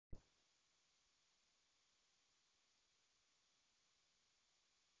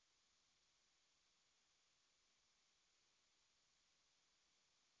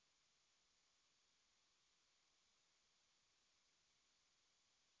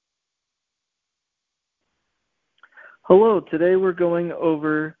Hello, today we're going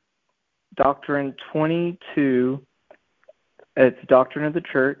over Doctrine 22. It's Doctrine of the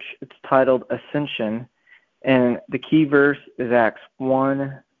Church. It's titled Ascension, and the key verse is Acts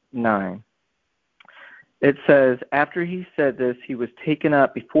 1:9. It says, "After he said this, he was taken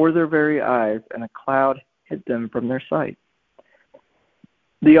up before their very eyes, and a cloud hid them from their sight."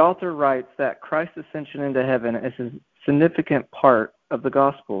 The author writes that Christ's ascension into heaven is a significant part of the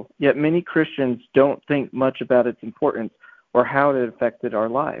gospel, yet many Christians don't think much about its importance or how it affected our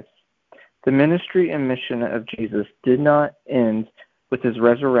lives. The ministry and mission of Jesus did not end with his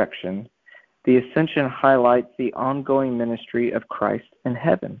resurrection. The ascension highlights the ongoing ministry of Christ in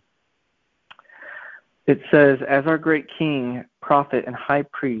heaven. It says, as our great King, prophet, and high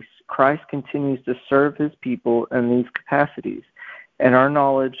priest, Christ continues to serve his people in these capacities, and our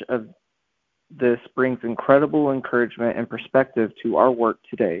knowledge of this brings incredible encouragement and perspective to our work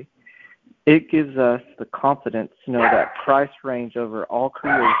today. It gives us the confidence to know that Christ reigns over all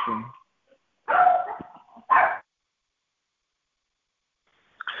creation.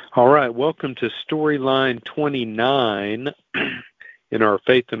 All right, welcome to Storyline 29 in our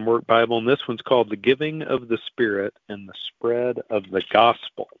Faith and Work Bible, and this one's called The Giving of the Spirit and the Spread of the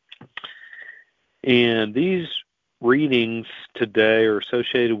Gospel. And these readings today are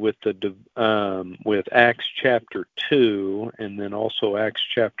associated with with Acts chapter 2 and then also Acts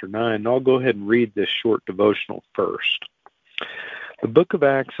chapter 9. And I'll go ahead and read this short devotional first. The book of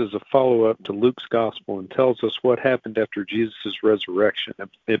Acts is a follow-up to Luke's gospel and tells us what happened after Jesus' resurrection.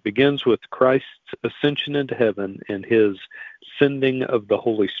 It begins with Christ's ascension into heaven and his sending of the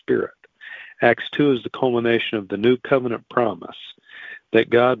Holy Spirit. Acts 2 is the culmination of the new covenant promise that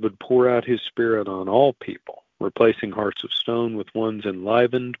God would pour out his Spirit on all people, replacing hearts of stone with ones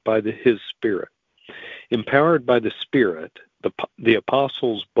enlivened by his Spirit. Empowered by the Spirit, the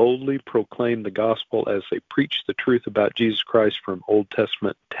apostles boldly proclaimed the gospel as they preached the truth about Jesus Christ from Old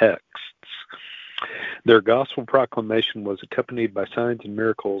Testament texts. Their gospel proclamation was accompanied by signs and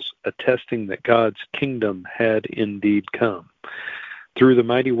miracles attesting that God's kingdom had indeed come. Through the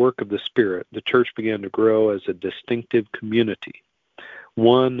mighty work of the Spirit, the church began to grow as a distinctive community.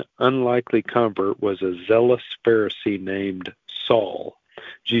 One unlikely convert was a zealous Pharisee named Saul.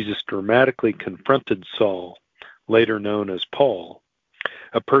 Jesus dramatically confronted Saul, later known as Paul,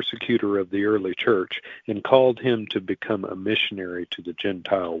 a persecutor of the early church, and called him to become a missionary to the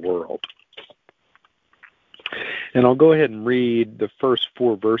Gentile world. And I'll go ahead and read the first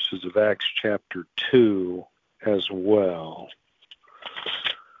 4 verses of Acts chapter 2 as well.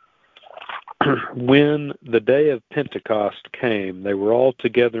 When the day of Pentecost came, they were all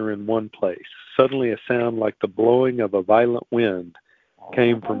together in one place. Suddenly a sound like the blowing of a violent wind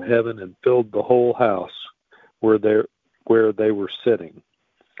came from heaven and filled the whole house where they were sitting.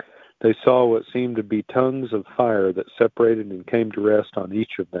 They saw what seemed to be tongues of fire that separated and came to rest on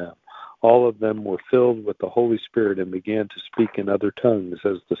each of them. All of them were filled with the Holy Spirit and began to speak in other tongues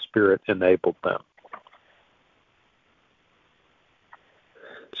as the Spirit enabled them.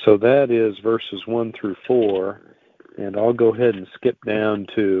 So that is verses 1 through 4, and I'll go ahead and skip down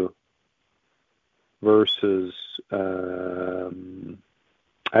to verse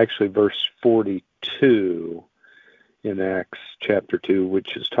 42 in Acts chapter 2,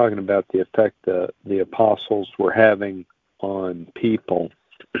 which is talking about the effect the apostles were having on people.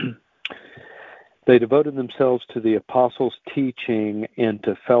 They devoted themselves to the apostles' teaching and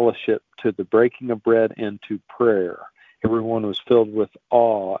to fellowship, to the breaking of bread and to prayer. Everyone was filled with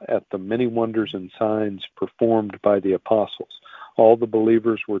awe at the many wonders and signs performed by the apostles. All the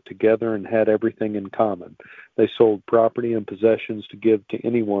believers were together and had everything in common. They sold property and possessions to give to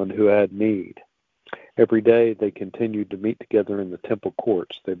anyone who had need. Every day they continued to meet together in the temple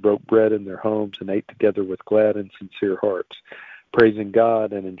courts. They broke bread in their homes and ate together with glad and sincere hearts, praising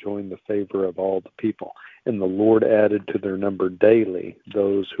God and enjoying the favor of all the people. And the Lord added to their number daily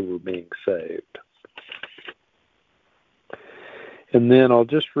those who were being saved. And then I'll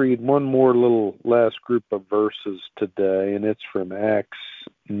just read one more little last group of verses today, and it's from Acts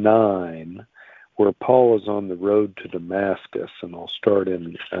 9, where Paul is on the road to Damascus, and I'll start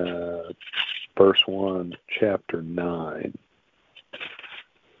in verse 1, chapter 9.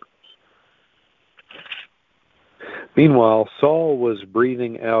 Meanwhile, Saul was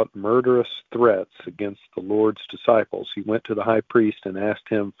breathing out murderous threats against the Lord's disciples. He went to the high priest and asked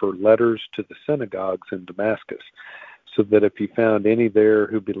him for letters to the synagogues in Damascus, so that if he found any there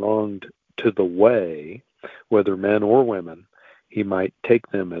who belonged to the way, whether men or women, he might take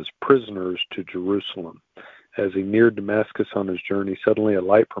them as prisoners to Jerusalem. As he neared Damascus on his journey, suddenly a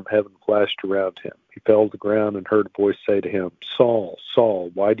light from heaven flashed around him. He fell to the ground and heard a voice say to him, "Saul,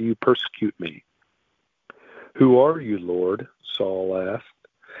 Saul, why do you persecute me?" "Who are you, Lord?" Saul asked.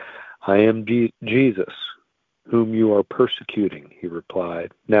 "I am Jesus, whom you are persecuting," he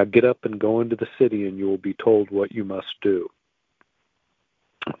replied. "Now get up and go into the city, and you will be told what you must do."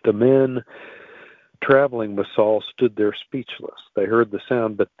 The men traveling with Saul stood there speechless. They heard the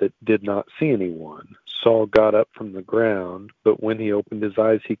sound, but they did not see anyone. Saul got up from the ground, but when he opened his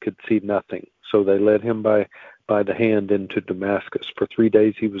eyes, he could see nothing. So they led him by the hand into Damascus. For 3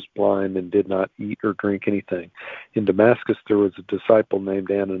 days he was blind and did not eat or drink anything. In Damascus there was a disciple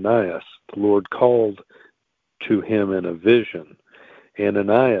named Ananias. The Lord called to him in a vision.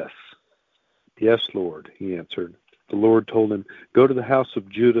 "Ananias." "Yes, Lord," he answered. The Lord told him, "Go to the house of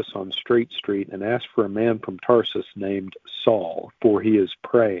Judas on Straight Street and ask for a man from Tarsus named Saul, for he is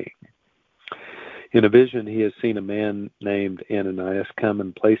praying. In a vision he has seen a man named Ananias come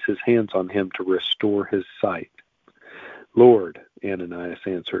and place his hands on him to restore his sight." "Lord," Ananias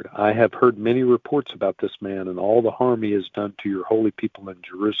answered, "I have heard many reports about this man and all the harm he has done to your holy people in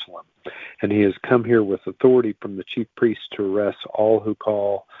Jerusalem. And he has come here with authority from the chief priests to arrest all who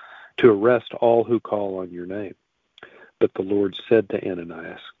call on your name." But the Lord said to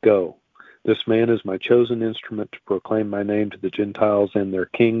Ananias, "Go. This man is my chosen instrument to proclaim my name to the Gentiles and their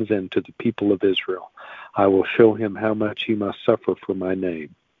kings and to the people of Israel. I will show him how much he must suffer for my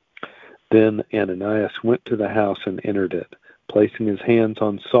name." Then Ananias went to the house and entered it. Placing his hands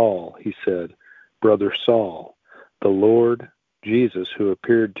on Saul, he said, "Brother Saul, the Lord Jesus, who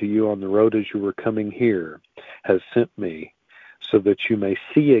appeared to you on the road as you were coming here, has sent me so that you may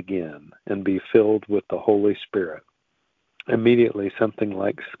see again and be filled with the Holy Spirit." Immediately something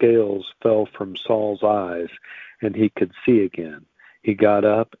like scales fell from Saul's eyes, and he could see again. He got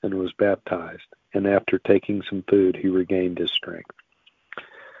up and was baptized, and after taking some food, he regained his strength.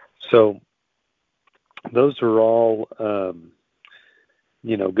 So those are all,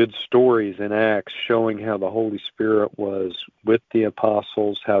 good stories in Acts showing how the Holy Spirit was with the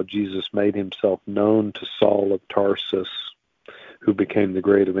apostles, how Jesus made himself known to Saul of Tarsus, who became the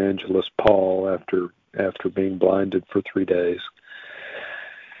great evangelist Paul after being blinded for 3 days.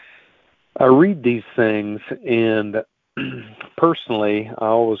 I read these things, and personally, I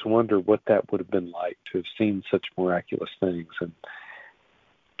always wonder what that would have been like to have seen such miraculous things.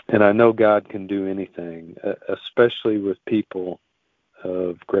 And I know God can do anything, especially with people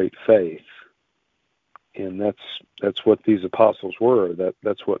of great faith. And that's what these apostles were.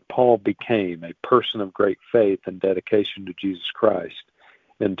 That's what Paul became, a person of great faith and dedication to Jesus Christ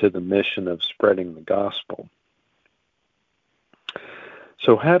and to the mission of spreading the gospel.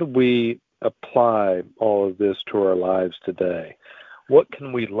 So how do we apply all of this to our lives today? What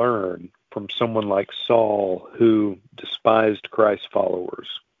can we learn from someone like Saul, who despised Christ's followers,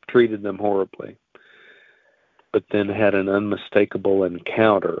 treated them horribly, but then had an unmistakable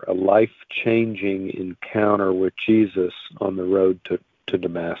encounter, a life-changing encounter with Jesus on the road to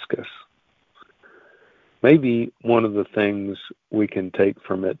Damascus? Maybe one of the things we can take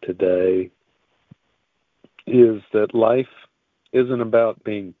from it today is that life isn't about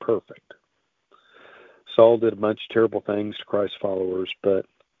being perfect. Saul did a bunch of terrible things to Christ's followers, but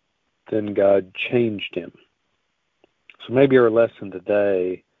then God changed him. So maybe our lesson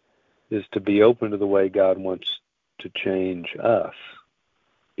today is to be open to the way God wants to change us.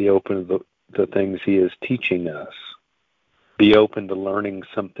 Be open to the things he is teaching us. Be open to learning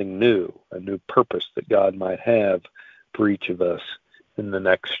something new, a new purpose that God might have for each of us in the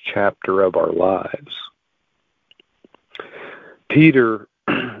next chapter of our lives. Peter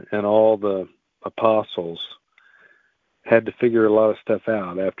and all the apostles had to figure a lot of stuff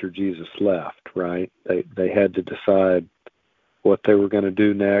out after Jesus left, right? They had to decide what they were going to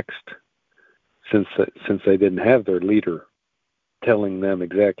do next, since they didn't have their leader telling them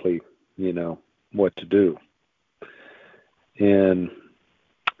exactly, what to do. And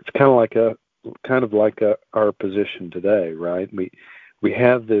it's kind of like our position today, right? We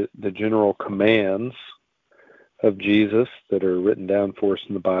have the general commands of Jesus that are written down for us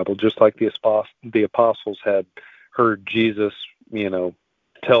in the Bible, just like the apostles had heard Jesus,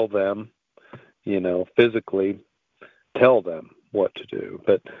 tell them, physically tell them what to do.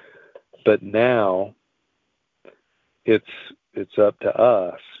 But now it's up to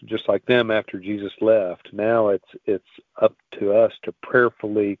us, just like them after Jesus left. Now it's up to us to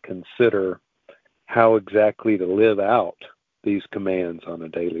prayerfully consider how exactly to live out these commands on a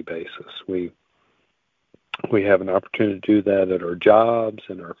daily basis. We have an opportunity to do that at our jobs,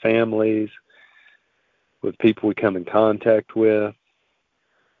 in our families, with people we come in contact with.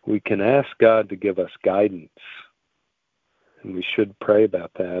 We can ask God to give us guidance, and we should pray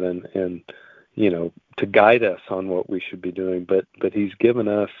about that and to guide us on what we should be doing. But he's given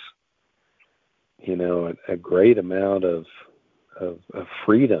us a great amount of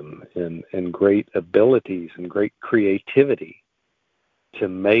freedom and great abilities and great creativity to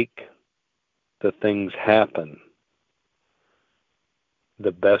make the things happen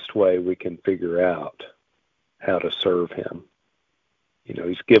the best way we can figure out how to serve him.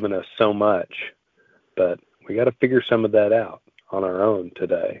 He's given us so much, but we got to figure some of that out on our own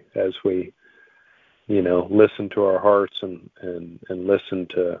today as we, listen to our hearts and listen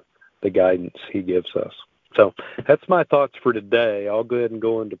to the guidance he gives us. So that's my thoughts for today. I'll go ahead and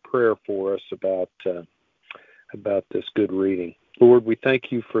go into prayer for us about this good reading. Lord, we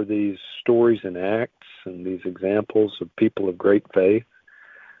thank you for these stories and acts and these examples of people of great faith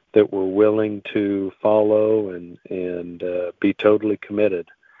that were willing to follow and be totally committed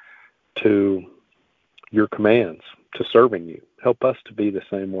to your commands, to serving you. Help us to be the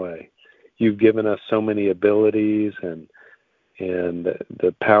same way. You've given us so many abilities, and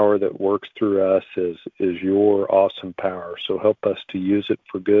the power that works through us is your awesome power. So help us to use it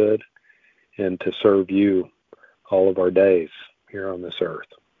for good and to serve you all of our days here on this earth.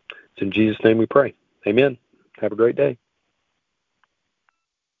 It's in Jesus' name we pray. Amen. Have a great day.